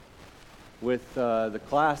with the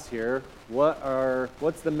class here,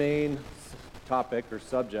 what's the main topic or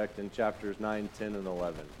subject in chapters 9, 10, and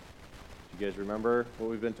 11? Do you guys remember what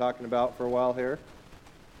we've been talking about for a while here?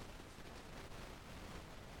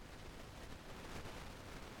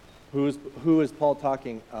 Who is Paul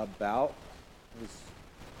talking about?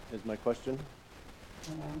 Is my question.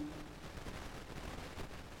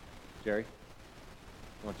 Jerry,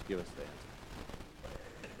 why don't you give us the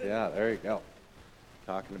answer? Yeah, there you go.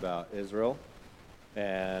 Talking about Israel.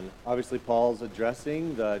 And obviously Paul's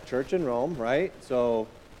addressing the church in Rome, right? So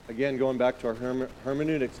again, going back to our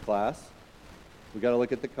hermeneutics class, we got to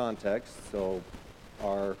look at the context. So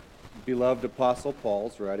our beloved apostle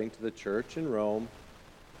Paul's writing to the church in Rome,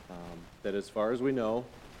 that as far as we know,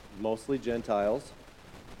 mostly Gentiles.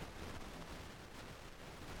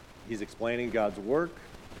 He's explaining God's work,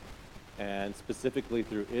 and specifically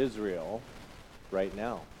through Israel right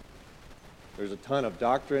now. There's a ton of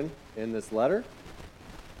doctrine in this letter.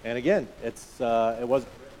 And again, it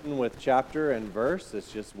wasn't written with chapter and verse.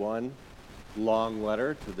 It's just one long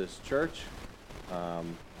letter to this church.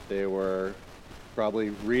 They were probably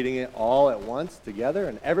reading it all at once together,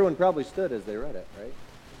 and everyone probably stood as they read it, right?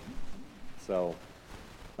 So,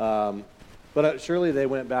 but surely they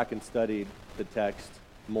went back and studied the text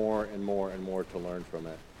more and more and more to learn from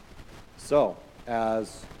it. So,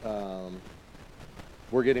 as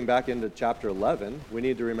we're getting back into chapter 11, we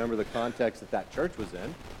need to remember the context that church was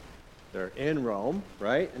in. They're in Rome,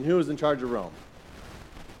 right? And who was in charge of Rome?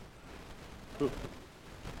 Who?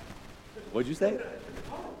 What'd you say?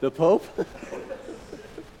 The Pope?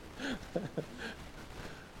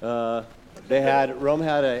 Rome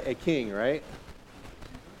had a king, right?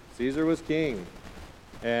 Caesar was king.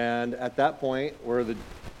 And at that point, were the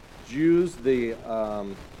Jews, the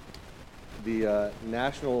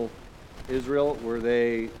national Israel, were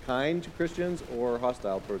they kind to Christians or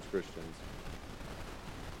hostile towards Christians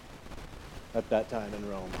at that time in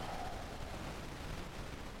Rome?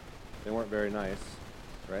 They weren't very nice,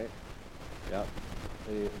 right? Yep.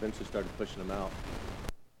 They eventually started pushing them out.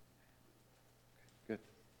 Good.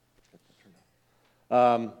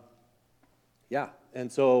 Yeah, and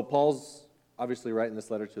so Paul's obviously writing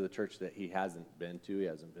this letter to the church that he hasn't been to, he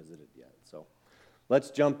hasn't visited yet. So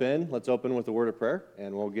let's jump in. Let's open with a word of prayer,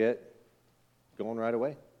 and we'll get going right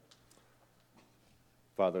away.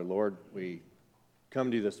 Father, Lord, we come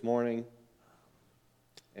to you this morning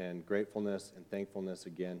in gratefulness and thankfulness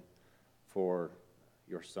again for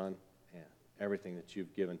your Son and everything that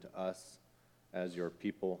you've given to us as your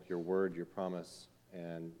people, your word, your promise,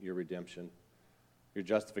 and your redemption. Your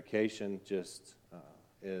justification just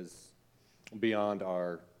is beyond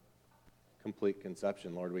our complete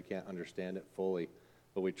conception, Lord. We can't understand it fully,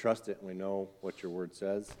 but we trust it and we know what your word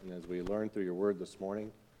says. And as we learn through your word this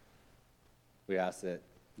morning, we ask that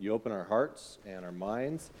you open our hearts and our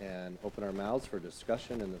minds and open our mouths for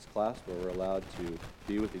discussion in this class where we're allowed to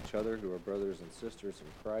be with each other who are brothers and sisters in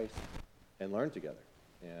Christ and learn together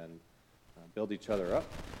and build each other up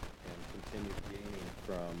and continue gaining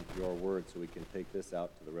from your word so we can take this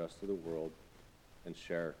out to the rest of the world and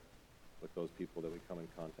share with those people that we come in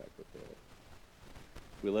contact with daily.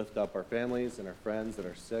 We lift up our families and our friends that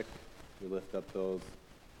are sick. We lift up those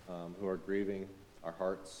who are grieving. Our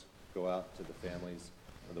hearts go out to the families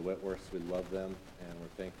of the Whitworths. We love them, and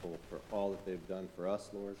we're thankful for all that they've done for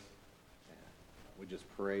us, Lord. And we just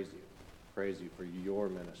praise you for your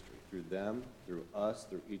ministry through them, through us,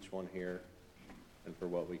 through each one here, and for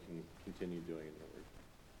what we can continue doing in your word.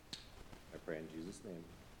 I pray in Jesus' name.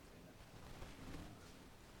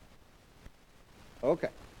 Amen. Okay.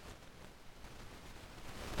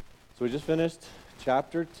 So we just finished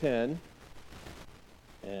chapter 10,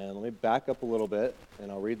 and let me back up a little bit,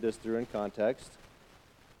 and I'll read this through in context.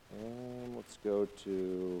 And let's go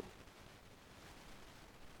to,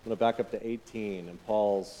 I'm going to back up to 18, and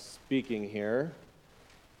Paul's speaking here.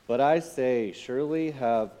 But I say, surely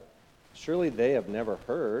they have never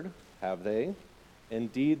heard, have they?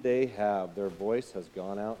 Indeed they have. Their voice has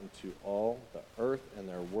gone out into all the earth, and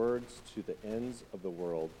their words to the ends of the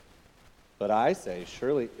world. But I say,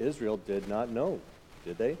 surely Israel did not know,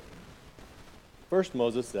 did they? First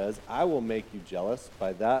Moses says, I will make you jealous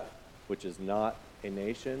by that which is not a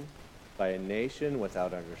nation. By a nation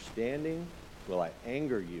without understanding will I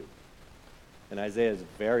anger you. And Isaiah is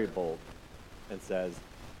very bold and says,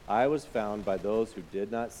 I was found by those who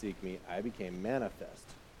did not seek me. I became manifest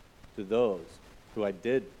to those who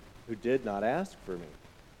did not ask for me.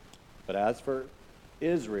 But as for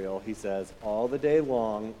Israel, he says, all the day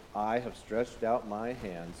long I have stretched out my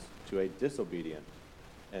hands to a disobedient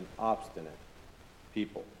and obstinate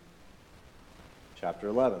people. Chapter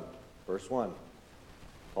 11, verse 1.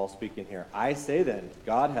 Paul speaking here. I say then,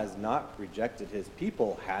 God has not rejected his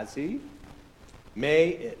people, has he? May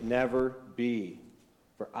it never be.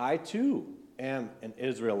 For I too am an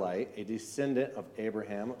Israelite, a descendant of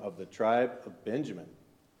Abraham of the tribe of Benjamin.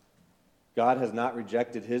 God has not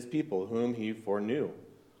rejected his people whom he foreknew.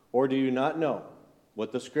 Or do you not know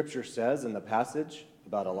what the scripture says in the passage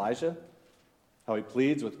about Elijah? How he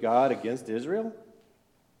pleads with God against Israel?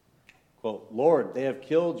 Quote, Lord, they have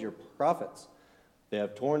killed your prophets. They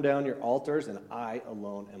have torn down your altars, and I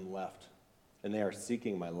alone am left. And they are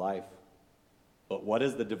seeking my life. But what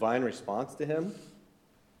is the divine response to him?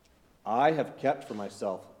 I have kept for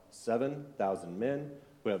myself 7,000 men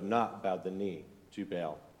who have not bowed the knee to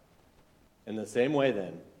Baal. In the same way,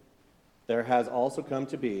 then, there has also come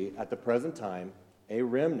to be, at the present time, a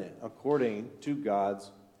remnant according to God's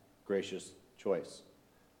gracious choice.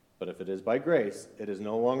 But if it is by grace, it is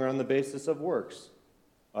no longer on the basis of works.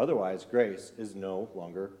 Otherwise, grace is no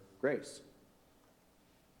longer grace.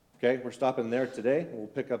 Okay, we're stopping there today. We'll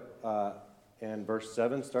pick up in verse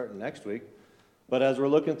 7 starting next week. But as we're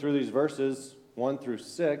looking through these verses 1 through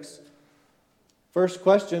 6, first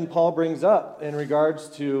question Paul brings up in regards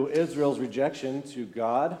to Israel's rejection to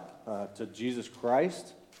God, to Jesus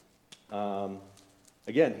Christ.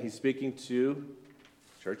 Again, he's speaking to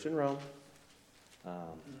church in Rome.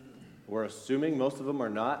 We're assuming most of them are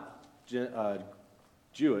not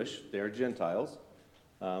Jewish, they're Gentiles.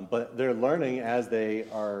 But they're learning as they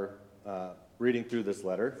are reading through this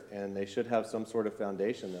letter, and they should have some sort of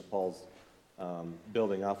foundation that Paul's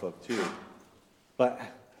building off of too. But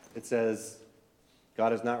it says,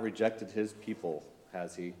 God has not rejected his people,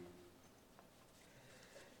 has he?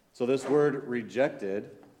 So this word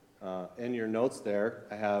rejected, in your notes there,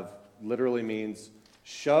 I have literally means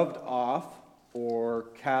shoved off or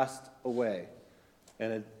cast away.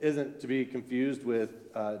 And it isn't to be confused with,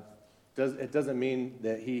 it doesn't mean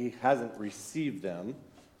that he hasn't received them,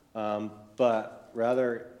 but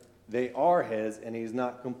rather they are his, and he's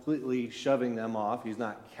not completely shoving them off. He's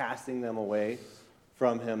not casting them away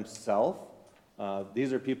from himself.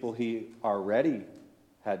 These are people he already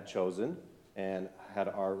had chosen and had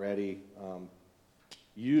already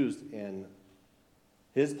used in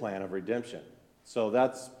his plan of redemption. So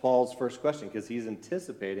that's Paul's first question, because he's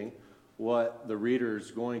anticipating what the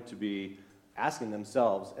reader's going to be asking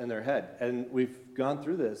themselves in their head. And we've gone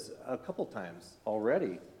through this a couple times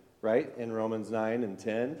already, right? In Romans 9 and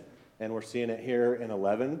 10, and we're seeing it here in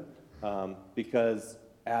 11, because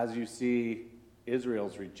as you see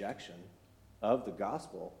Israel's rejection of the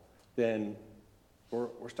gospel, then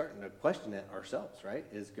we're starting to question it ourselves, right?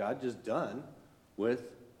 Is God just done with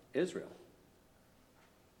Israel?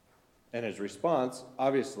 And his response,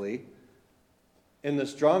 obviously, in the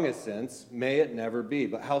strongest sense, may it never be.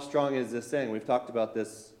 But how strong is this saying? We've talked about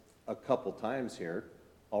this a couple times here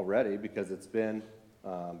already because it's been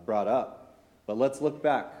brought up. But let's look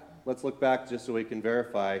back. Let's look back just so we can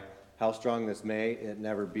verify how strong this may it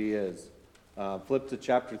never be is. Flip to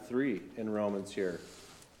chapter 3 in Romans here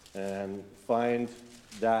and find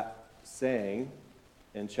that saying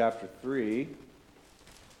in chapter 3.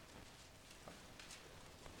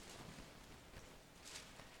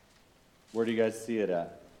 Where do you guys see it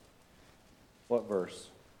at? What verse?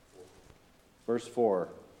 Verse 4.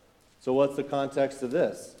 So what's the context of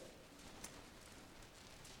this?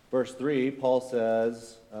 Verse 3, Paul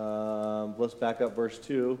says, let's back up verse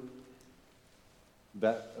 2.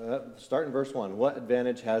 Start in verse 1. What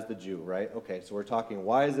advantage has the Jew, right? Okay, so we're talking,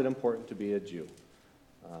 why is it important to be a Jew?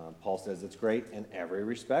 Paul says it's great in every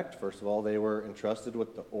respect. First of all, they were entrusted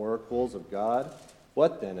with the oracles of God.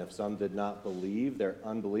 What then, if some did not believe? Their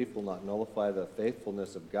unbelief will not nullify the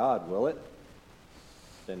faithfulness of God, will it?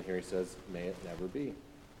 Then here he says, may it never be.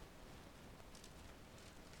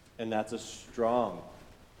 And that's a strong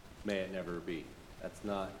may it never be. That's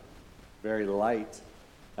not very light.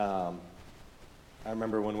 I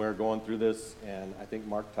remember when we were going through this, and I think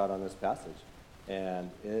Mark taught on this passage, and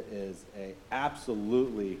it is a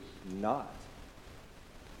absolutely not.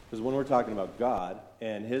 Because when we're talking about God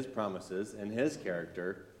and his promises and his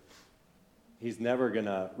character, he's never going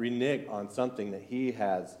to renege on something that he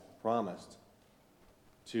has promised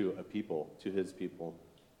to a people, to his people.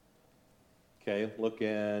 Okay, look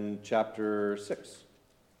in chapter 6.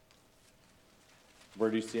 Where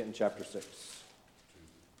do you see it in chapter 6?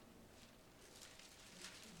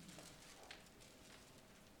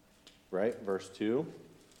 Right, verse 2.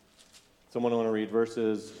 Someone want to read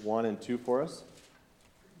verses 1 and 2 for us?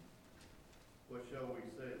 What shall we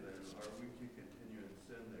say then? Are we to continue in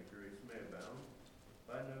sin that grace may abound?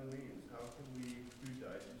 By no means. How can we who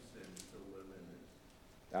died to sin still live in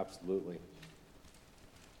it? Absolutely.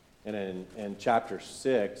 And in chapter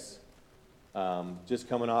 6, just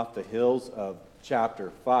coming off the heels of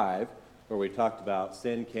chapter 5, where we talked about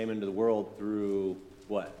sin came into the world through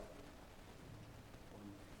what?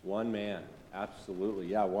 One man. Absolutely,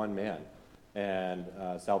 yeah, one man. And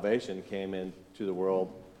salvation came into the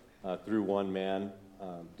world through one man,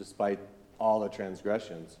 despite all the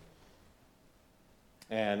transgressions.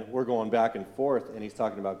 And we're going back and forth, and he's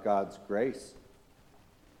talking about God's grace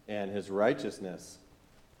and his righteousness,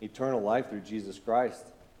 eternal life through Jesus Christ.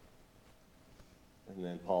 And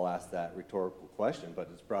then Paul asked that rhetorical question, but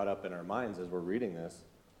it's brought up in our minds as we're reading this.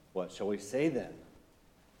 What shall we say then?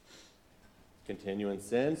 Continue in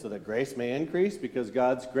sin so that grace may increase, because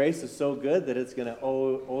God's grace is so good that it's going to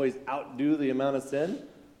always outdo the amount of sin?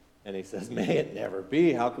 And he says, may it never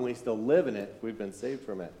be. How can we still live in it if we've been saved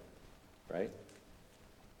from it? Right?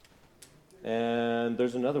 And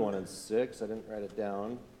there's another one in 6. I didn't write it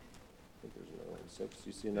down. I think there's another one in 6.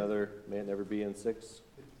 You see another, may it never be in 6?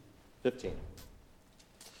 15.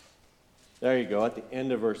 There you go, at the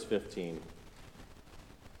end of verse 15.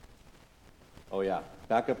 Oh yeah,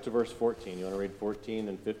 back up to verse 14. You want to read 14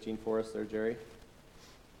 and 15 for us there, Jerry?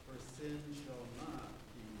 For sin shall not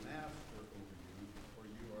be master over you, for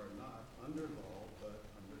you are not under law, but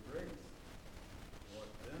under grace. What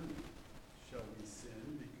then? Shall we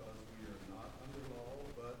sin because we are not under law,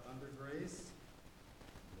 but under grace?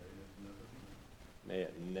 May it never be. May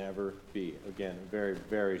it never be. Again, very,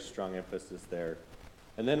 very strong emphasis there.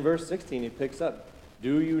 And then verse 16, he picks up,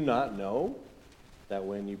 do you not know that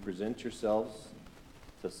when you present yourselves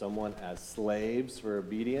to someone as slaves for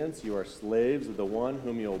obedience, you are slaves of the one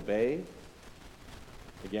whom you obey?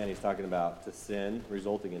 Again, he's talking about to sin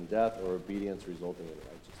resulting in death or obedience resulting in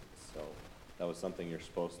righteousness. So that was something you're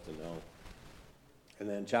supposed to know. And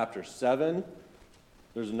then chapter 7,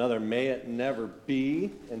 there's another may it never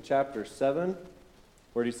be in chapter 7.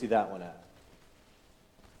 Where do you see that one at?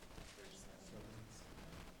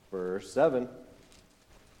 Verse 7.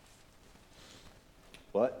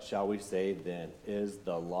 What shall we say then? Is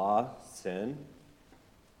the law sin?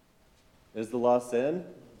 Is the law sin?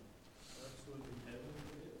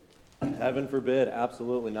 Heaven forbid.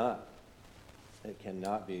 Absolutely not. It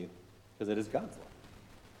cannot be, because it is God's law.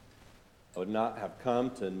 I would not have come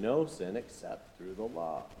to know sin except through the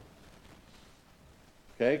law.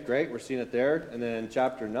 Okay, great. We're seeing it there. And then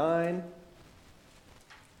chapter 9,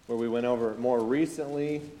 where we went over it more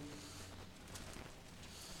recently.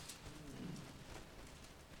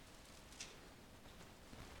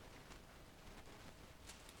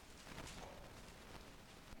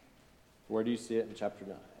 Where do you see it in chapter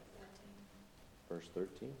 9? 13. Verse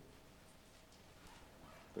 13?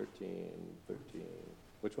 13.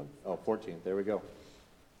 Which one? Oh, 14. There we go.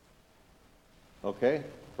 Okay,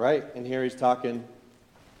 right. And here he's talking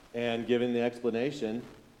and giving the explanation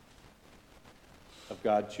of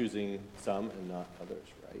God choosing some and not others,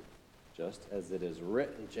 right? Just as it is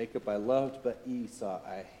written, Jacob I loved, but Esau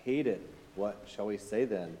I hated. What shall we say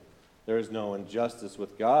then? There is no injustice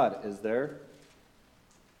with God, is there?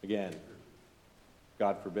 Again,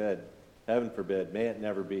 God forbid, heaven forbid, may it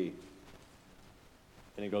never be.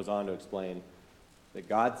 And he goes on to explain that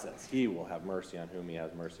God says he will have mercy on whom he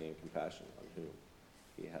has mercy and compassion on whom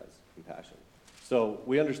he has compassion. So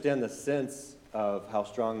we understand the sense of how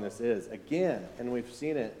strong this is. Again, and we've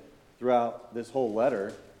seen it throughout this whole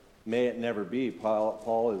letter, may it never be.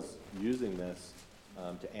 Paul is using this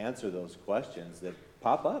to answer those questions that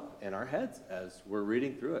pop up in our heads as we're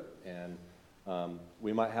reading through it. And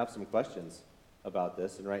we might have some questions about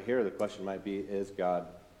this. And right here, the question might be, is God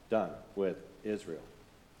done with Israel?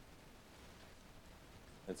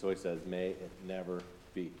 And so he says, may it never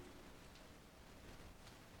be.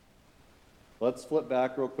 Let's flip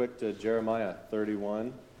back real quick to Jeremiah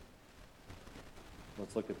 31.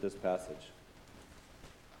 Let's look at this passage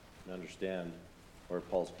and understand where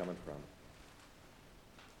Paul's coming from.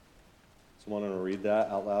 Someone want to read that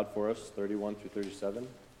out loud for us, 31 through 37?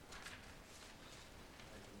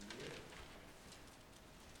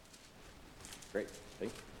 Great,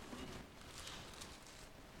 thank you.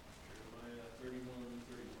 Jeremiah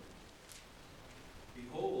 31:31.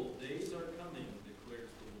 Behold, days are coming, declares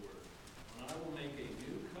the Lord, when I will make a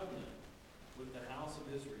new covenant with the house of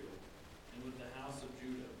Israel and with the house of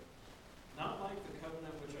Judah. Not like the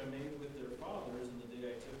covenant which I made with their fathers in the day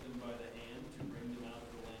I took them by the hand to bring them out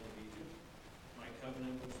of the land of Egypt, my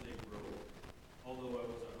covenant which they broke, although I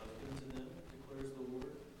was a husband to them, declares the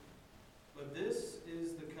Lord. But this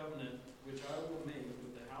is the covenant which I will make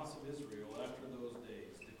with the house of Israel after those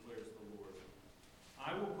days, declares the Lord.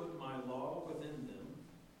 I will put my law within them,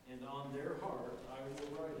 and on their heart I will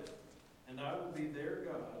write it. And I will be their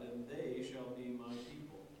God, and they shall be my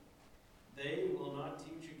people. They will not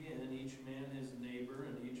teach again, each man his neighbor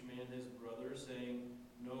and each man his brother, saying,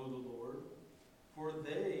 Know the Lord. For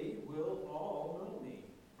they will all know me,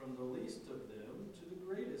 from the least of them to the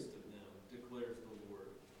greatest of them, declares the Lord.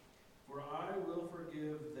 For I will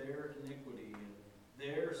forgive their iniquity, and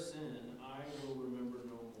their sin I will remember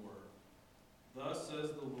no more. Thus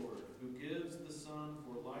says the Lord, who gives the sun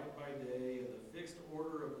for light by day, and the fixed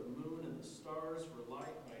order of the moon and the stars for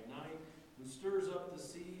light by night, who stirs up the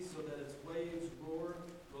sea so that its waves roar.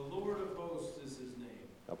 The Lord of hosts is his name.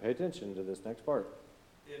 Now pay attention to this next part.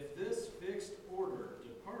 If this fixed order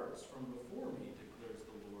departs from before me, declares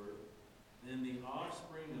the Lord, then the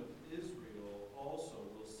offspring of Israel also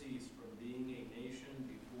will cease from being a nation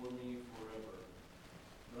before me forever.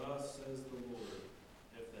 Thus says the Lord,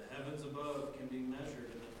 if the heavens above can be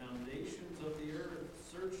measured and the foundations of the earth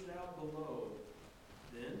searched out below,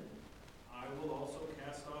 then I will also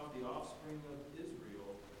cast off the offspring of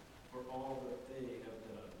Israel for all that they have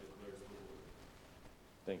done, declares the Lord.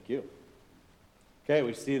 Thank you. Okay,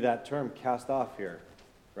 we see that term cast off here,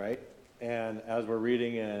 right? And as we're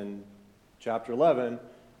reading in chapter 11,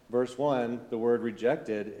 verse 1, the word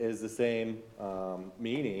rejected is the same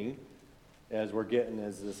meaning as we're getting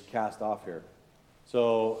as this cast off here.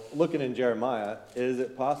 So looking in Jeremiah, is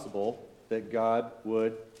it possible that God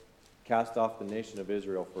would cast off the nation of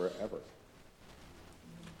Israel forever?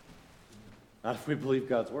 Not if we believe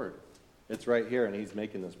God's word. It's right here, and he's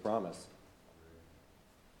making this promise.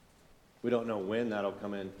 We don't know when that'll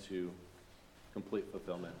come into complete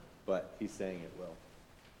fulfillment, but he's saying it will,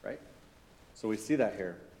 right? So we see that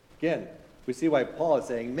here. Again, we see why Paul is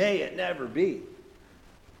saying, may it never be.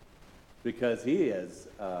 Because he has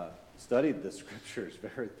studied the scriptures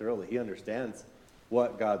very thoroughly. He understands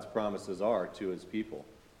what God's promises are to his people.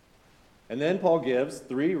 And then Paul gives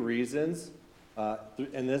 3 reasons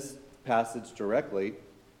in this passage directly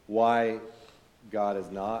why God is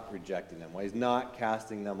not rejecting them, why he's not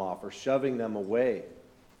casting them off or shoving them away.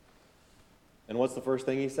 And what's the first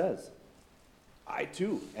thing he says? I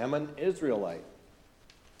too am an Israelite,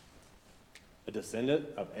 a descendant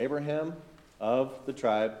of Abraham of the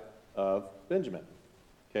tribe of Benjamin.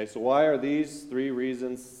 Okay, so why are these 3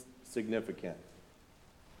 reasons significant?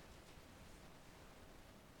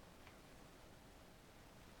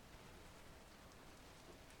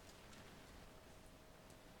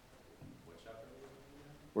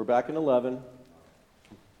 We're back in 11.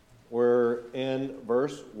 We're in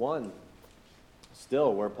verse 1.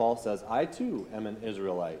 Still, where Paul says, I too am an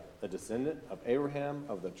Israelite, a descendant of Abraham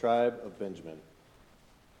of the tribe of Benjamin.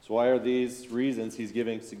 So why are these reasons he's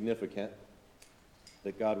giving significant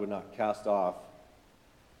that God would not cast off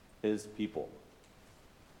his people?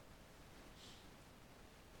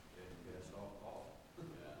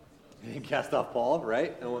 He cast off Paul,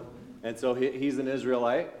 right? And so he's an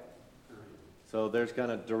Israelite. So there's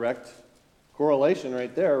kind of direct correlation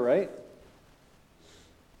right there, right?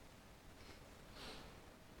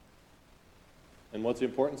 And what's the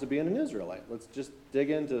importance of being an Israelite? Let's just dig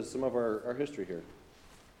into some of our history here.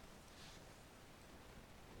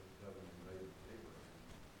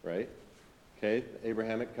 Right? Okay, the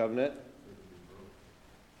Abrahamic covenant.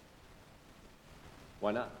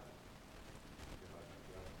 Why not?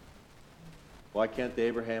 Why can't the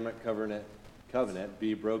Abrahamic covenant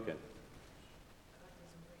be broken?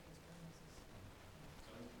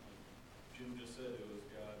 Jim just said it was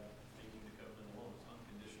God making the covenant alone. It's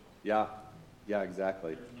unconditional. Yeah,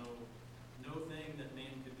 exactly. There's no thing that man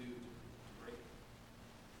could do to break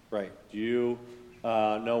it. Right. Do you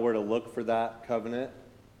know where to look for that covenant?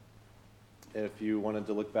 If you wanted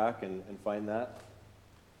to look back and find that?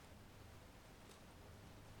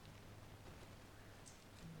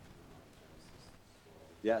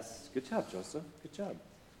 Yes. Good job, Joseph. Good job.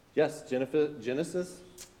 Yes, Genesis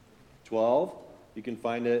 12. You can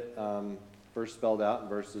find it first spelled out in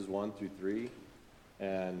verses 1 through 3.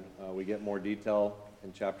 And we get more detail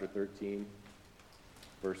in chapter 13,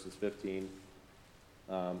 verses 15.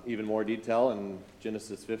 Even more detail in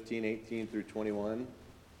Genesis 15, 18 through 21.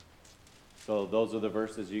 So those are the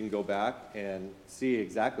verses you can go back and see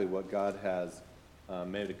exactly what God has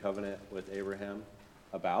made a covenant with Abraham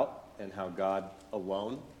about and how God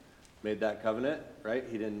alone made that covenant, right?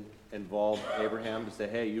 He didn't involve Abraham to say,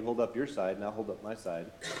 hey, you hold up your side and I'll hold up my side.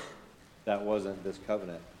 That wasn't this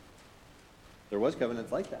covenant. There was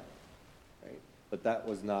covenants like that, right? But that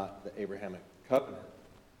was not the Abrahamic covenant.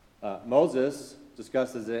 Moses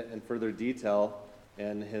discusses it in further detail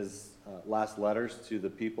in his last letters to the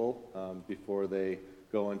people before they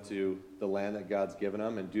go into the land that God's given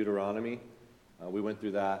them in Deuteronomy. We went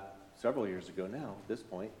through that several years ago now at this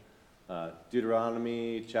point.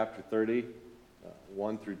 Deuteronomy chapter 30,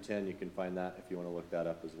 1 through 10, you can find that if you want to look that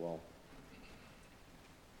up as well.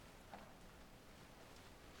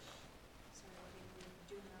 Sorry, what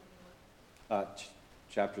did you do now?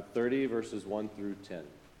 Chapter 30, verses 1 through 10.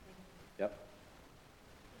 Yep.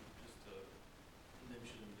 Just to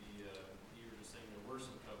mention you were just saying there were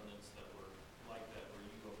some covenants that were like that, where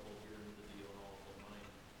you uphold your end of the deal and I'll uphold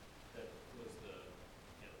mine. That was the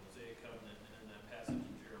Mosaic covenant, and in that passage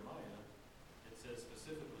in Jeremiah, it says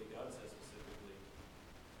specifically, God says specifically,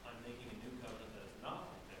 I'm making a new covenant that is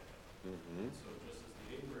not like that covenant. Mm-hmm. So just as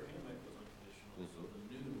the Abrahamic was unconditional, so the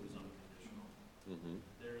new is unconditional. Mm-hmm.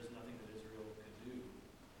 There is nothing that Israel could do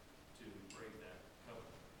to break that covenant.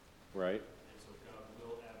 Right? And so God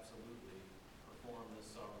will absolutely perform this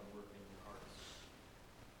sovereign work in your hearts.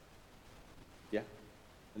 Yeah.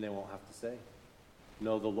 And they won't have to say,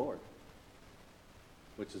 know the Lord.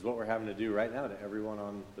 Which is what we're having to do right now to everyone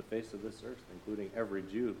on the face of this earth, including every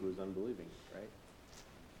Jew who is unbelieving, right?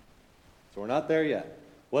 So we're not there yet.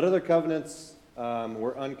 What other covenants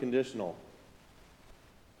were unconditional?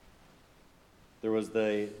 There was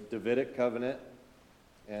the Davidic covenant,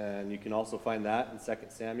 and you can also find that in 2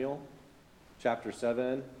 Samuel chapter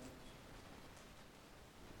 7,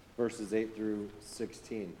 verses 8 through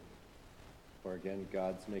 16, where again,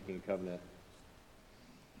 God's making a covenant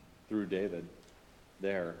through David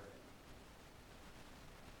there.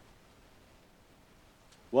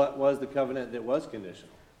 What was the covenant that was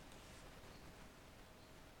conditional?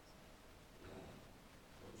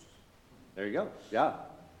 There you go. Yeah.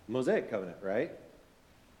 Mosaic covenant, right?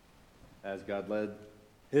 As God led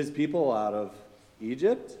his people out of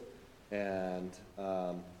Egypt and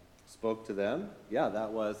spoke to them. Yeah,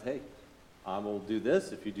 that was, hey, I will do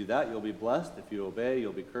this. If you do that, you'll be blessed. If you obey,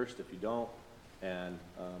 you'll be cursed if you don't. And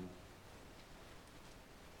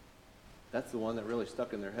that's the one that really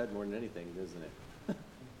stuck in their head more than anything, isn't it?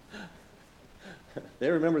 They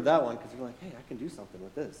remembered that one because they're like, hey, I can do something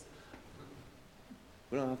with this.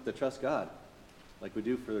 We don't have to trust God like we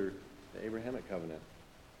do for the Abrahamic covenant,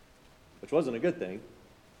 which wasn't a good thing.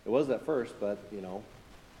 It was at first, but,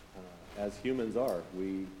 as humans are,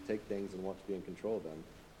 we take things and want to be in control of them.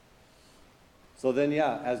 So then,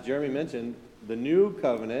 yeah, as Jeremy mentioned, the new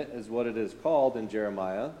covenant is what it is called in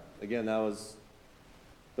Jeremiah. Again, that was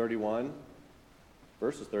 31,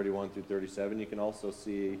 verses 31 through 37. You can also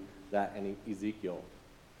see that in Ezekiel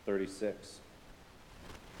 36,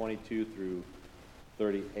 22 through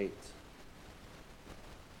 38.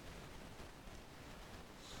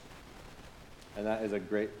 And that is a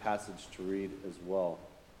great passage to read as well.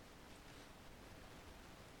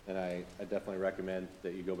 And I definitely recommend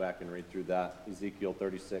that you go back and read through that, Ezekiel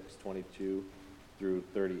 36, 22 through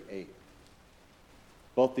 38.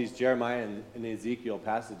 Both these Jeremiah and Ezekiel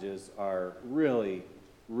passages are really,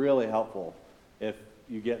 really helpful if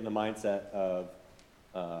you get in the mindset of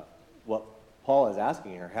what Paul is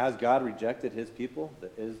asking here. Has God rejected his people,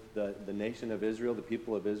 the nation of Israel, the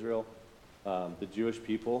people of Israel, the Jewish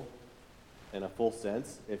people, in a full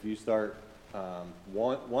sense? If you start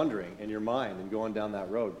wondering in your mind and going down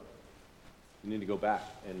that road, you need to go back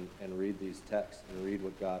and read these texts and read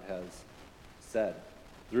what God has said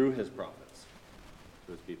through his prophets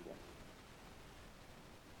to his people.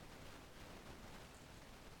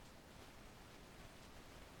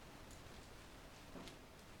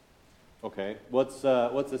 Okay, what's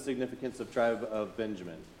the significance of tribe of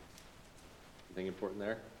Benjamin? Anything important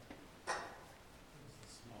there? It's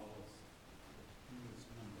the smallest, the fewest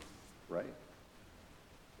number. Right.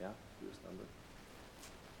 Yeah, fewest number.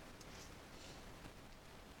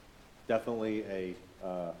 Definitely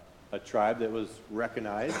a tribe that was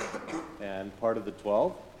recognized and part of the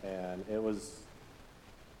 12, and it was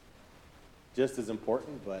just as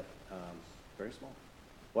important, but very small.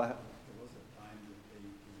 What happened? There was a time that they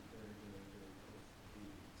came very, very close to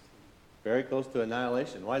being extinct. Very close to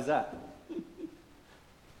annihilation. Why is that?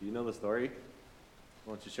 Do you know the story?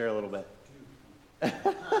 Why don't you share a little bit?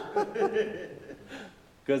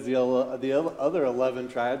 Because the other 11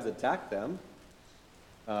 tribes attacked them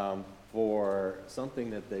for something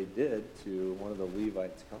that they did to one of the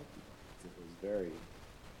Levites' concubines. It was very,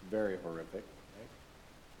 very horrific. Right?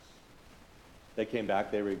 They came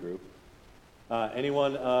back, they regrouped.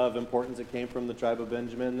 Anyone of importance that came from the tribe of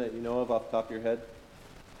Benjamin that you know of off the top of your head?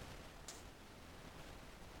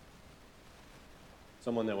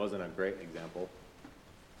 Someone that wasn't a great example,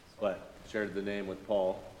 but shared the name with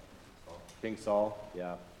Paul. King Saul,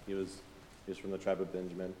 yeah, he was from the tribe of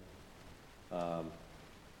Benjamin.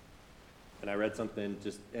 And I read something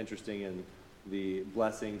just interesting in the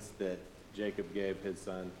blessings that Jacob gave his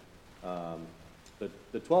son.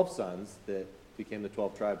 The 12 sons that became the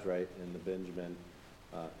 12 tribes, right, in the Benjamin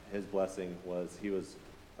his blessing was he was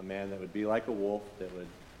a man that would be like a wolf, that would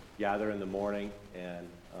gather in the morning and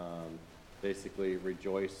basically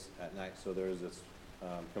rejoice at night. So there's this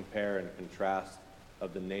compare and contrast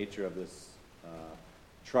of the nature of this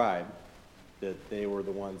tribe, that they were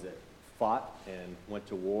the ones that fought and went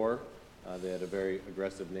to war. They had a very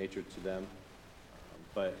aggressive nature to them.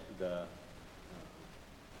 But the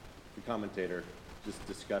commentator just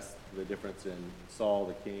discussed the difference in Saul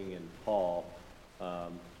the king and Paul,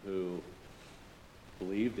 who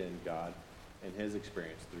believed in God and his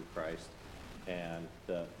experience through Christ, and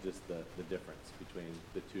the difference between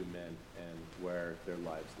the two men and where their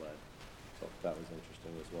lives led. So that was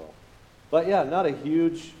interesting as well. But yeah, not a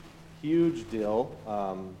huge deal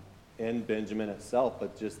in Benjamin itself,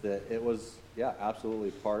 but just that it was, yeah,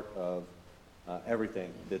 absolutely part of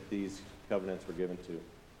everything that these covenants were given to.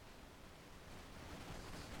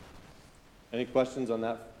 Any questions on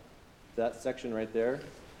that section right there?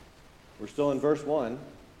 We're still in verse 1,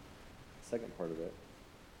 second part of it.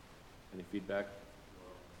 Any feedback?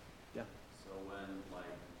 Yeah. So when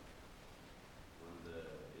the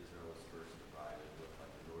Israel was first divided with the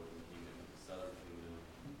northern kingdom and the southern kingdom,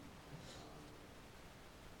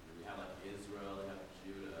 we had Israel, they had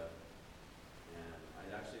Judah, and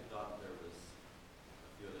I actually thought there was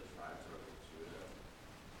a few other tribes over Judah.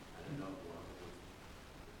 I didn't know if one of them was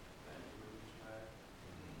Benjamin's tribe.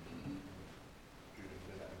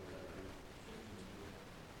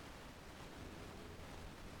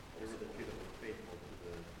 They were the two that were faithful to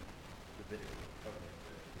the Davidic covenant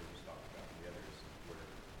that we just talked about. The others were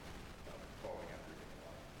following after different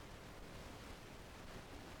laws.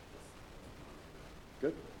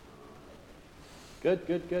 Good.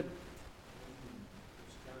 Good. It's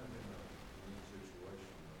kind of in a unique situation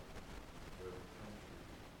where the country,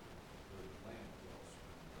 where the land is also.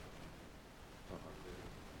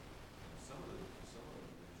 Some of the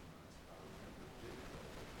Benjamites, I remember, did go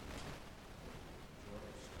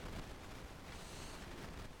Joyce.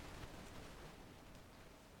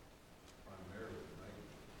 Primarily the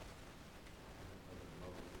neighbors.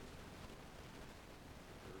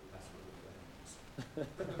 That's where the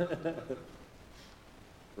land is.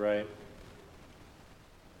 Right.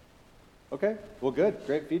 Okay, well, good.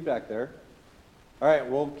 Great feedback there. All right,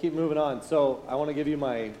 we'll keep moving on. So I want to give you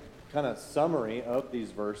my kind of summary of these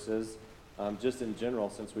verses, just in general,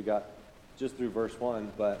 since we got just through verse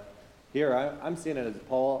 1. But here, I'm seeing it as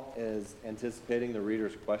Paul is anticipating the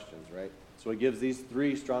reader's questions, right? So he gives these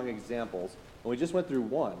three strong examples. And we just went through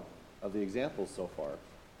one of the examples so far.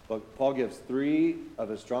 But Paul gives three of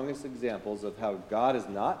his strongest examples of how God is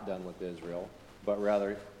not done with Israel, but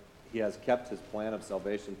rather he has kept his plan of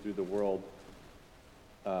salvation through the world,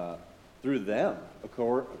 through them,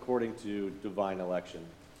 according to divine election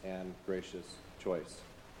and gracious choice.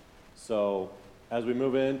 So as we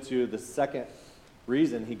move into the second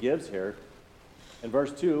reason he gives here, in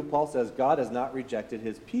verse 2, Paul says, God has not rejected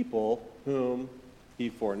his people whom he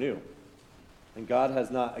foreknew. And God has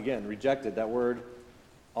not, again, rejected, that word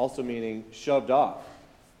also meaning shoved off,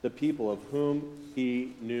 the people of whom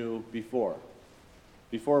he knew before.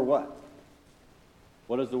 Before what?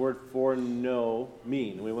 What does the word foreknow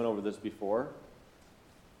mean? We went over this before.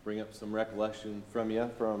 Bring up some recollection from you,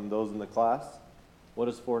 from those in the class. What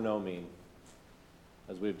does foreknow mean?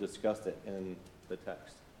 As we've discussed it in the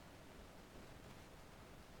text.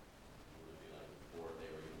 Would it be before they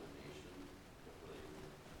were even a nation, before they were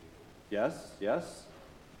people? Yes.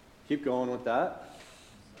 Keep going with that.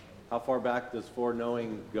 How far back does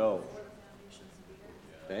foreknowing go? Before the foundations of the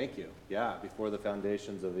earth. Thank you. Yeah, before the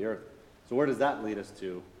foundations of the earth. So where does that lead us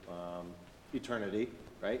to? Eternity,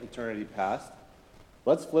 right? Eternity past.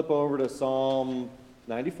 Let's flip over to Psalm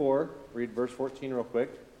 94. Read verse 14 real quick.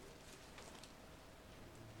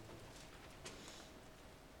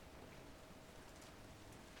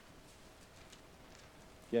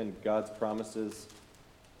 Again, God's promises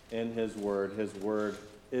in his word. His word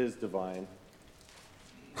is divine.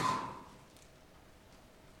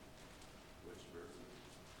 Which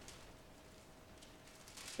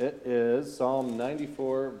verses? It is Psalm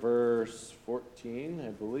 94, verse 14,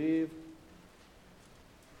 I believe.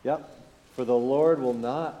 Yep. For the Lord will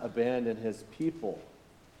not abandon his people,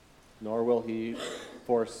 nor will he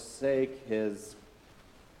forsake his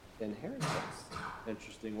inheritance.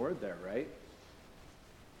 Interesting word there, right?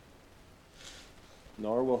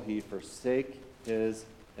 Nor will he forsake his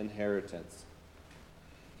inheritance.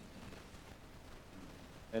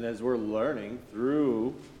 And as we're learning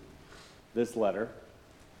through this letter,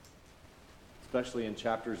 especially in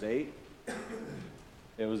chapters 8,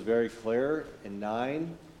 it was very clear. In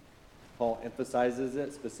 9, Paul emphasizes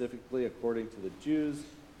it specifically according to the Jews.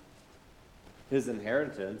 his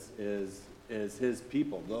inheritance is his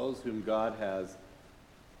people, those whom God has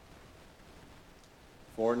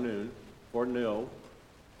foreknow,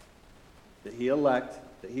 that he elect,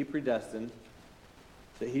 that he predestined,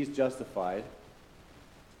 that he's justified,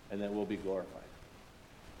 and that will be glorified.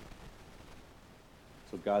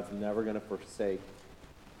 So God's never going to forsake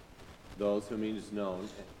those whom he's known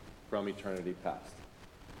from eternity past.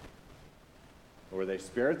 Were they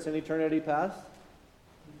spirits in eternity past?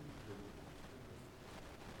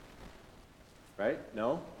 Right?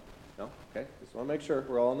 No? No? Okay. Just want to make sure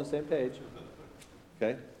we're all on the same page.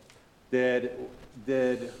 Okay.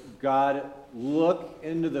 Did God look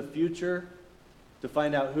into the future to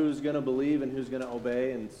find out who's going to believe and who's going to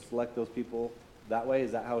obey and select those people that way?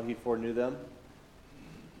 Is that how he foreknew them?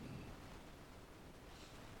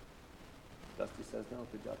 Dusty says no.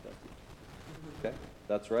 Good job, Dusty. Okay.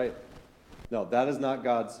 That's right. No, that is not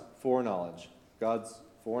God's foreknowledge. God's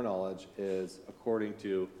foreknowledge is according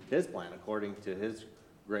to his plan, according to his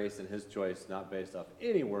grace and his choice, not based off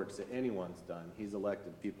any works that anyone's done. He's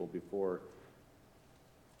elected people before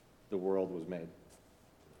the world was made. And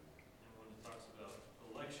when it talks about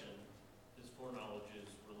election, his foreknowledge is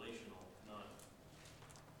relational, not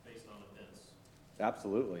based on events.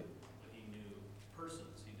 Absolutely. But he knew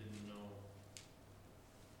persons. He didn't know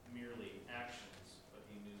merely actions, but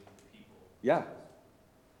he knew the people. Yeah.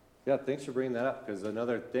 Yeah, thanks for bringing that up, because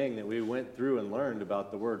another thing that we went through and learned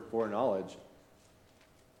about the word foreknowledge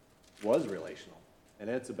was relational.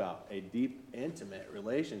 And it's about a deep, intimate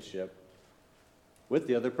relationship with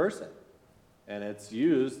the other person. And it's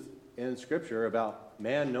used in Scripture about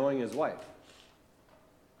man knowing his wife.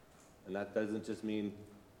 And that doesn't just mean,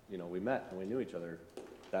 we met and we knew each other.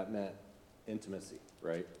 That meant intimacy,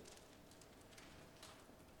 right?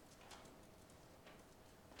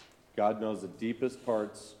 God knows the deepest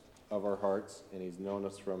parts of our hearts, and he's known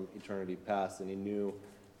us from eternity past, and he knew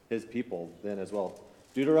his people then as well.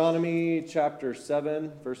 Deuteronomy chapter 7,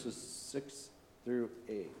 verses 6 through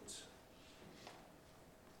 8.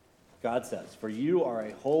 God says, "For you are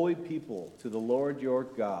a holy people to the Lord your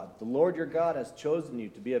God. The Lord your God has chosen you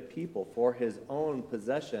to be a people for his own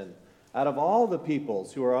possession out of all the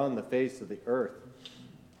peoples who are on the face of the earth.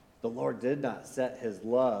 The Lord did not set his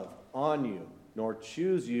love on you, nor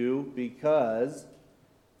choose you because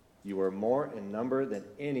you were more in number than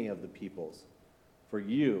any of the peoples, for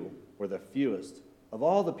you were the fewest of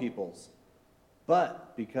all the peoples.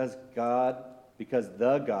 But because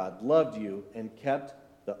the God loved you and kept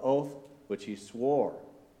the oath which he swore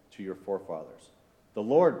to your forefathers, the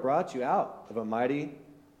Lord brought you out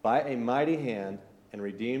by a mighty hand and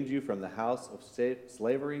redeemed you from the house of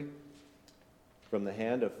slavery, from the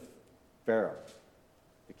hand of Pharaoh,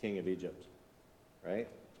 the king of Egypt." Right?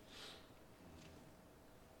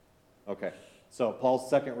 Okay, so Paul's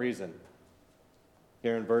second reason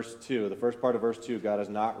here in verse 2, the first part of verse 2, God has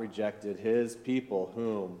not rejected his people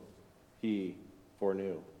whom he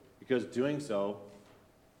foreknew. Because doing so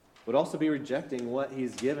would also be rejecting what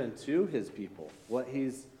he's given to his people, what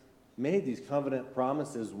he's made these covenant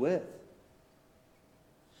promises with.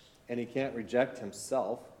 And he can't reject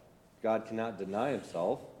himself. God cannot deny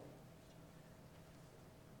himself.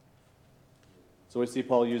 So we see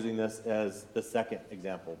Paul using this as the second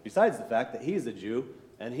example. Besides the fact that he's a Jew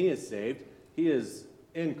and he is saved, he is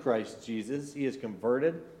in Christ Jesus, he is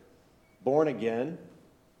converted, born again,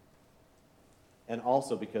 and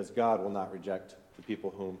also because God will not reject the people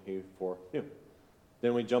whom he foreknew.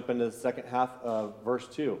 Then we jump into the second half of verse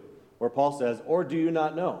 2, where Paul says, "Or do you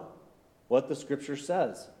not know what the Scripture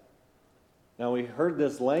says?" Now we heard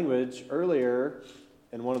this language earlier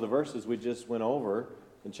in one of the verses we just went over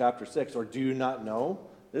in chapter 6, or do you not know?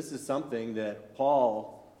 This is something that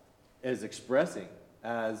Paul is expressing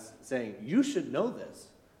as saying, you should know this.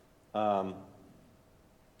 That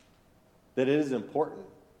it is important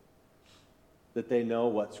that they know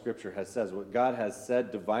what Scripture has said, what God has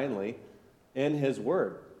said divinely in his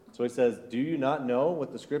word. So he says, do you not know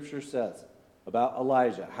what the Scripture says about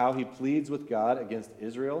Elijah, how he pleads with God against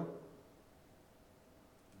Israel?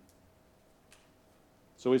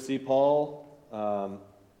 So we see Paul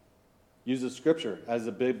uses Scripture as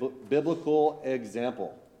a biblical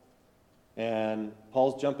example. And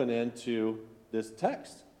Paul's jumping into this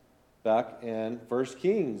text back in 1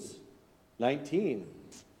 Kings 19.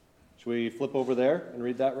 Should we flip over there and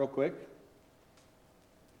read that real quick?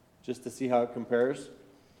 Just to see how it compares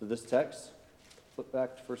to this text. Flip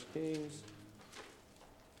back to 1 Kings.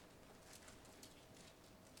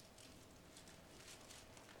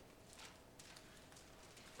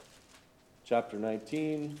 Chapter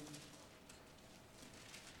 19.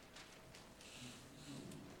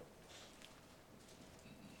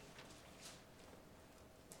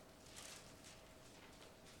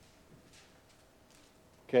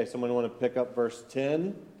 Okay, someone want to pick up verse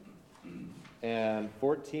 10 and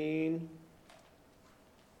 14?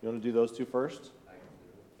 You want to do those two first? I can do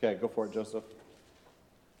it. Okay, go for it, Joseph.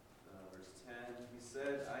 Verse 10, he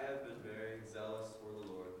said, I have been very zealous for the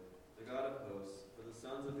Lord, the God of hosts, for the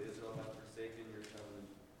sons of Israel have forsaken your covenant,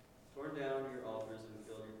 torn down your altars and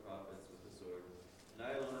killed your prophets with the sword. And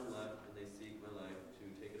I alone am left, and they seek my life to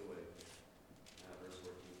take it away. Verse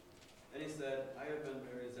 14. And he said, I have been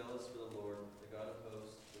very zealous for the Lord, the God of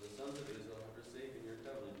hosts, for the sons of Israel have forsaken your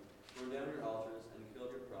covenant, torn down your altars and killed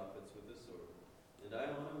your prophets with the sword. And I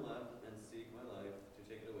alone am left, and seek my life to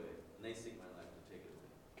take it away. And they seek my life to take it away.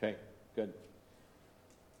 Okay, good.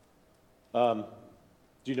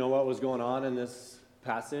 Do you know what was going on in this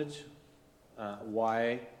passage?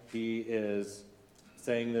 Why he is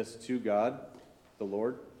saying this to God, the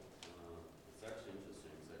Lord? It's actually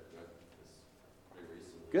interesting because I read this pretty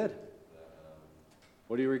recently. Good. But,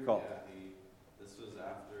 What do you recall? yeah, this was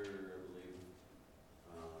after, I believe,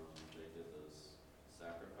 they did those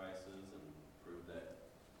sacrifices and proved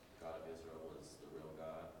that God of Israel was the real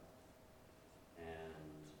God. And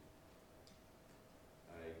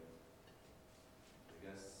I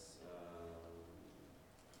guess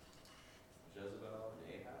Jezebel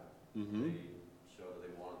and Ahab, Mm-hmm. they showed that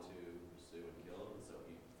they wanted to pursue and kill him, and so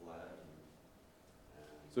he fled.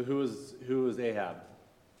 And So who was Ahab?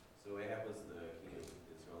 so Ahab was the king of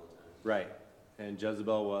Israel at the time. Right. And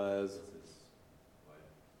Jezebel was This is his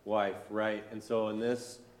wife, wife. right. And so in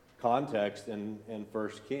this context in 1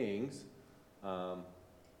 Kings,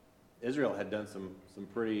 Israel had done some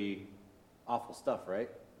pretty awful stuff, right?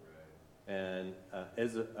 Right. And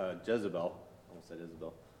Jezebel, I almost said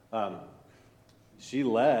Isabel, she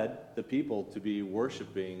led the people to be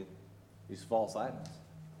worshiping these false idols.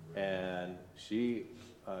 And she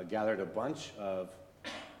gathered a bunch of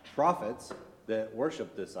prophets that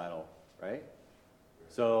worshiped this idol, right?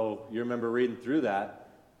 So you remember reading through that,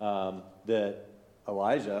 that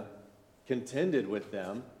Elijah contended with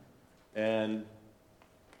them and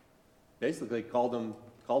basically called them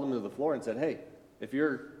to the floor and said, hey, if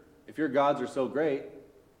your gods are so great,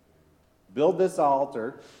 build this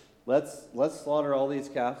altar. Let's slaughter all these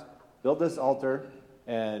calves. Build this altar,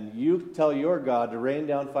 and you tell your God to rain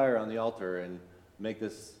down fire on the altar and make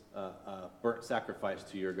this burnt sacrifice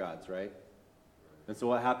to your gods, right? And so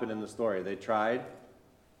what happened in the story? They tried,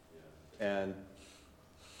 and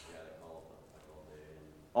Yeah, they called like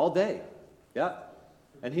all day, yeah.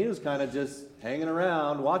 And he was kind of just hanging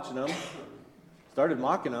around, watching them, started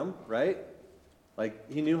mocking them, right?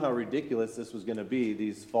 Like, he knew how ridiculous this was going to be.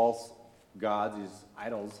 These false gods, these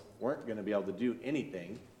idols, weren't going to be able to do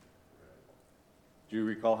anything. Do you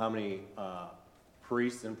recall how many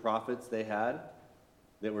priests and prophets they had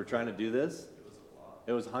that were trying to do this? It was a lot.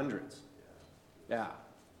 It was hundreds. Yeah. Yeah,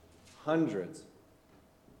 hundreds.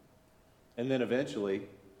 And then eventually,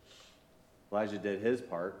 Elijah did his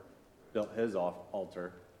part, built his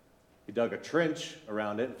altar. He dug a trench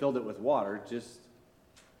around it and filled it with water just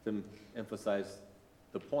to emphasize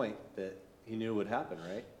the point that he knew would happen,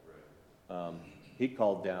 right? Right. He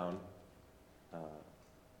called down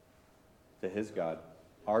to his God,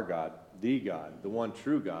 our God, the one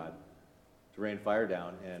true God, to rain fire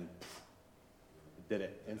down, and it did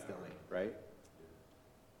it instantly, right?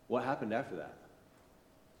 What happened after that?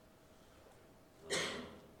 A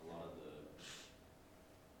lot of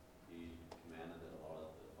he commanded that a lot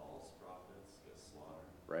of the false prophets get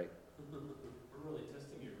slaughtered. Right? We're really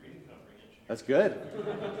testing your reading comprehension. That's good.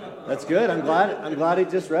 That's good. I'm glad he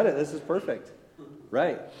just read it. This is perfect.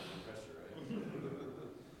 Right. Pressure, right?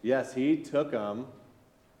 Yes, he took them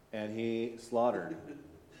and he slaughtered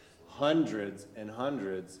hundreds and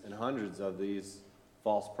hundreds and hundreds of these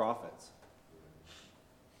false prophets.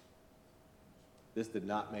 This did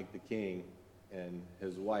not make the king and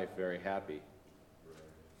his wife very happy.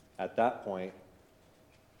 At that point,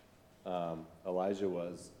 Elijah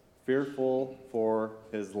was fearful for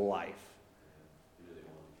his life. Who do they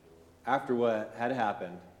want to kill? After what had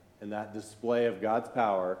happened in that display of God's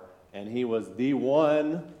power, and he was the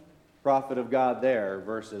one prophet of God there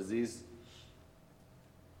versus these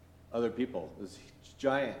other people, this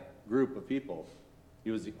giant group of people.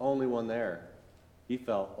 He was the only one there. He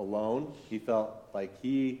felt alone. He felt like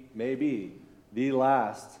he may be the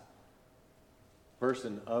last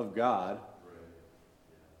person of God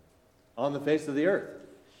on the face of the earth.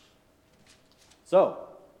 So,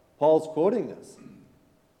 Paul's quoting this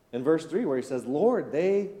in verse 3 where he says, Lord,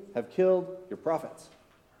 they have killed your prophets.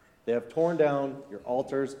 They have torn down your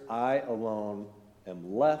altars. I alone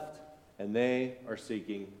am left, and they are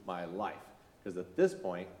seeking my life. Because at this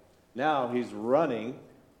point, now he's running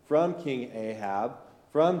from King Ahab,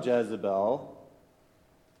 from Jezebel,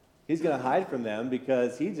 He's going to hide from them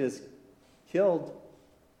because he just killed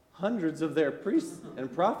hundreds of their priests and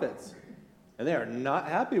prophets. And they are not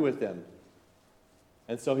happy with him.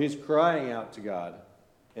 And so he's crying out to God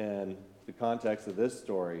in the context of this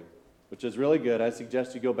story, which is really good. I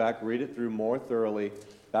suggest you go back, read it through more thoroughly,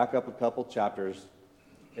 back up a couple chapters.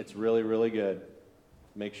 It's really, really good.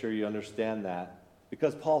 Make sure you understand that.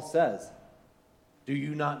 Because Paul says, do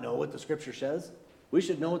you not know what the Scripture says? We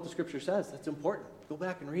should know what the Scripture says. That's important. Go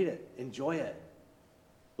back and read it. Enjoy it.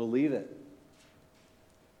 Believe it.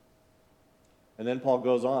 And then Paul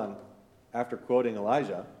goes on, after quoting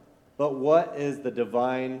Elijah, but what is the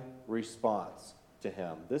divine response to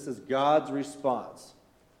him? This is God's response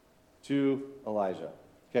to Elijah.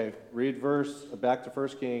 Okay, read back to 1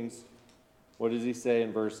 Kings. What does he say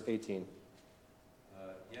in verse 18?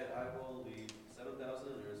 Yet I will lead 7,000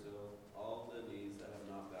 in Israel, all the knees that have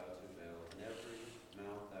not bowed to Baal, and every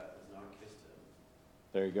mouth that has not kissed him.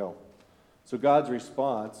 There you go. So God's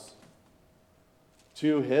response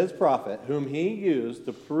to his prophet, whom he used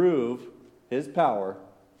to prove his power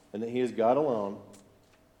and that he is God alone,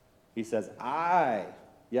 he says,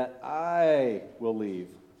 yet I will leave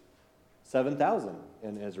 7,000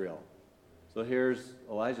 in Israel. So here's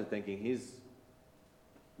Elijah thinking he's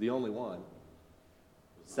the only one.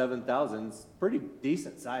 7,000's pretty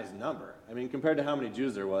decent sized number. I mean, compared to how many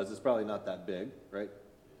Jews there was, it's probably not that big, right?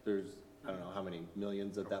 There's, I don't know how many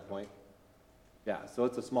millions at that point. Yeah, so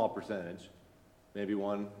it's a small percentage. Maybe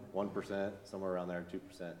 1%, somewhere around there,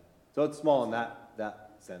 2%. So it's small in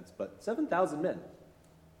that sense, but 7,000 men.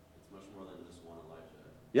 It's much more than just one Elijah.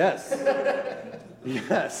 Yes.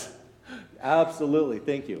 Yes. Absolutely.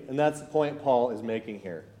 Thank you. And that's the point Paul is making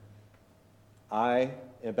here.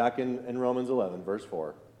 Back in Romans 11, verse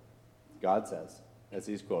 4, God says, as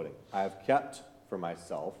he's quoting, I have kept for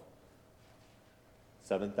myself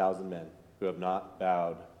 7,000 men who have not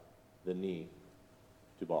bowed the knee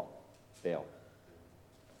to Baal.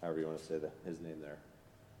 However you want to say his name there.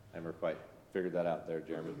 I never quite figured that out there,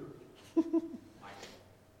 Jeremy.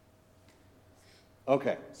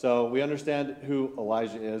 Okay, so we understand who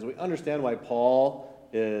Elijah is. We understand why Paul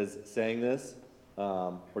is saying this,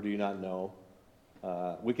 or do you not know?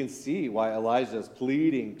 We can see why Elijah is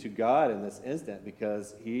pleading to God in this instant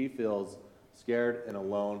because he feels scared and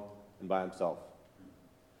alone and by himself.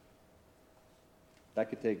 That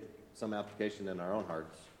could take some application in our own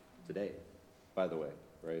hearts today, by the way,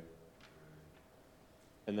 right?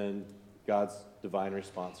 And then God's divine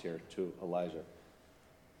response here to Elijah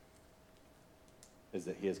is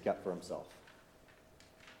that he has kept for himself.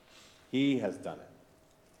 He has done it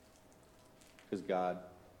because God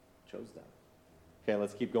chose them. Okay,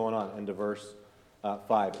 let's keep going on into verse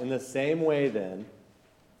 5. In the same way then,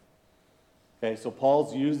 okay, so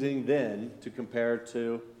Paul's using then to compare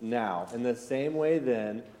to now. In the same way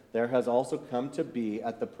then, there has also come to be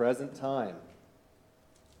at the present time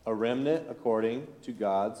a remnant according to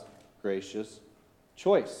God's gracious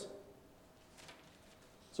choice.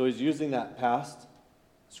 So he's using that past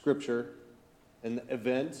scripture and the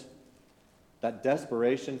event, that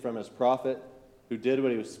desperation from his prophet who did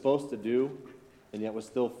what he was supposed to do and yet was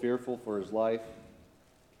still fearful for his life,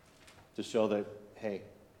 to show that, hey,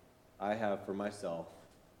 I have for myself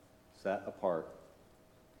set apart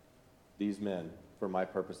these men for my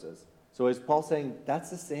purposes. So is Paul saying that's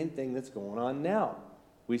the same thing that's going on now?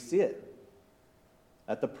 We see it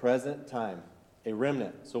at the present time, a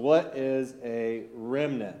remnant. So what is a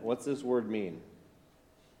remnant? What's this word mean?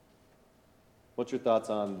 What's your thoughts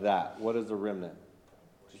on that? What is a remnant?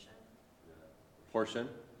 Portion?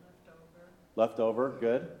 Leftover,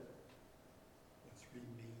 good.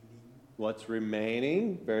 What's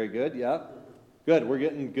remaining? Very good, yeah. Good, we're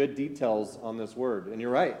getting good details on this word. And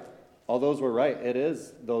you're right. All those were right. It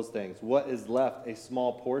is those things. What is left? A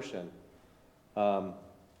small portion.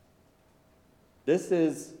 This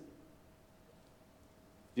is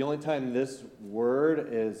the only time this word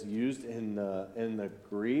is used in the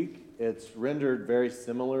Greek. It's rendered very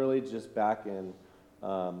similarly just back in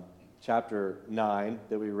chapter 9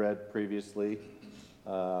 that we read previously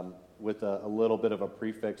with a little bit of a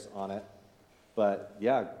prefix on it. But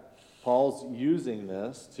yeah, Paul's using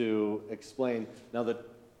this to explain. Now,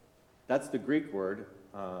 that's the Greek word,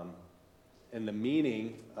 and the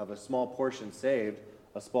meaning of a small portion saved,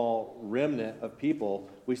 a small remnant of people.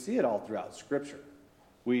 We see it all throughout Scripture.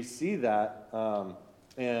 We see that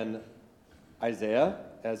in Isaiah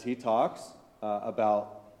as he talks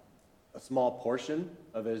about a small portion